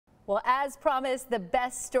Well, as promised, the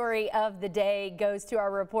best story of the day goes to our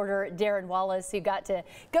reporter, Darren Wallace, who got to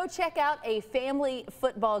go check out a family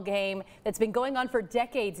football game that's been going on for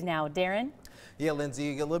decades now. Darren? Yeah,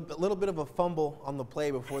 Lindsay, a little bit of a fumble on the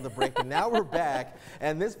play before the break, but now we're back,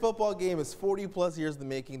 and this football game is 40-plus years in the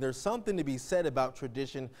making. There's something to be said about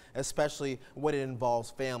tradition, especially when it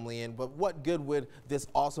involves family. But what good would this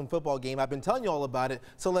awesome football game? I've been telling you all about it,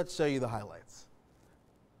 so let's show you the highlights.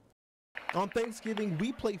 On Thanksgiving,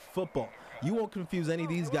 we play football. You won't confuse any of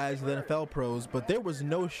these guys with NFL pros, but there was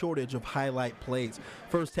no shortage of highlight plays.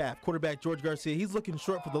 First half, quarterback George Garcia, he's looking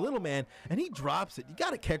short for the little man, and he drops it. You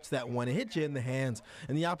got to catch that one. It hit you in the hands.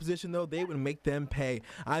 And the opposition, though, they would make them pay.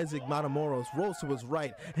 Isaac Matamoros rolls to his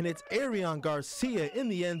right, and it's Arion Garcia in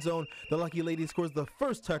the end zone. The lucky lady scores the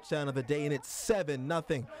first touchdown of the day, and it's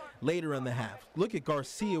 7-0. Later in the half, look at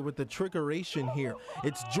Garcia with the trickeration here.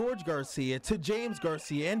 It's George Garcia to James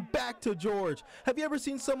Garcia, and back to George. Have you ever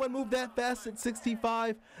seen someone move that fast at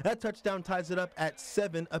 65? That touchdown ties it up at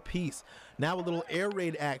 7 apiece. Now a little air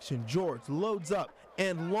raid action. George loads up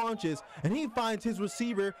and launches, and he finds his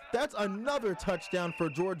receiver. That's another touchdown for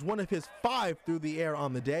George, one of his 5 through the air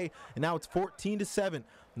on the day, and now it's 14-7.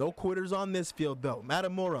 No quitters on this field, though.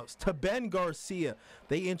 Matamoros to Ben Garcia.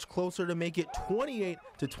 They inch closer to make it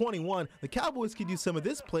 28-21. The Cowboys could use some of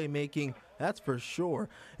this playmaking, that's for sure.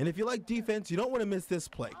 And if you like defense, you don't want to miss this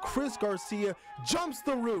play. Chris Garcia jumps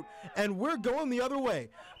the route, and we're going the other way.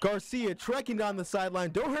 Garcia trekking down the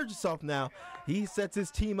sideline. Don't hurt yourself now. He sets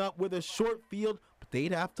his team up with a short field, but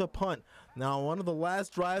they'd have to punt. Now, one of the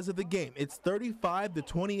last drives of the game, it's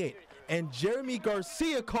 35-28, and Jeremy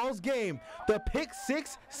Garcia calls game. The pick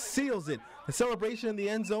six seals it. The celebration in the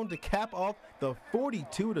end zone to cap off the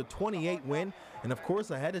 42-28 win. And of course,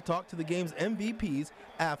 I had to talk to the game's MVPs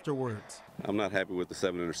afterwards. I'm not happy with the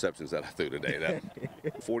 7 interceptions that I threw today.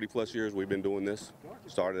 40-plus years we've been doing this.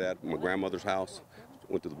 Started at my grandmother's house.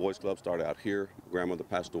 Went to the boys club, started out here. Grandmother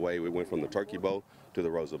passed away. We went from the Turkey Bowl to the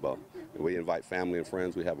Rosa Bowl. And we invite family and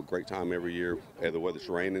friends. We have a great time every year. Either whether it's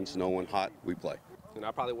raining, snowing, hot, we play. And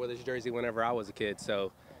I probably wore this jersey whenever I was a kid,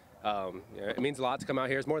 so it means a lot to come out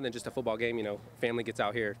here. It's more than just a football game, family gets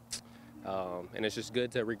out here, and it's just good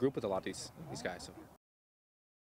to regroup with a lot of these guys. So.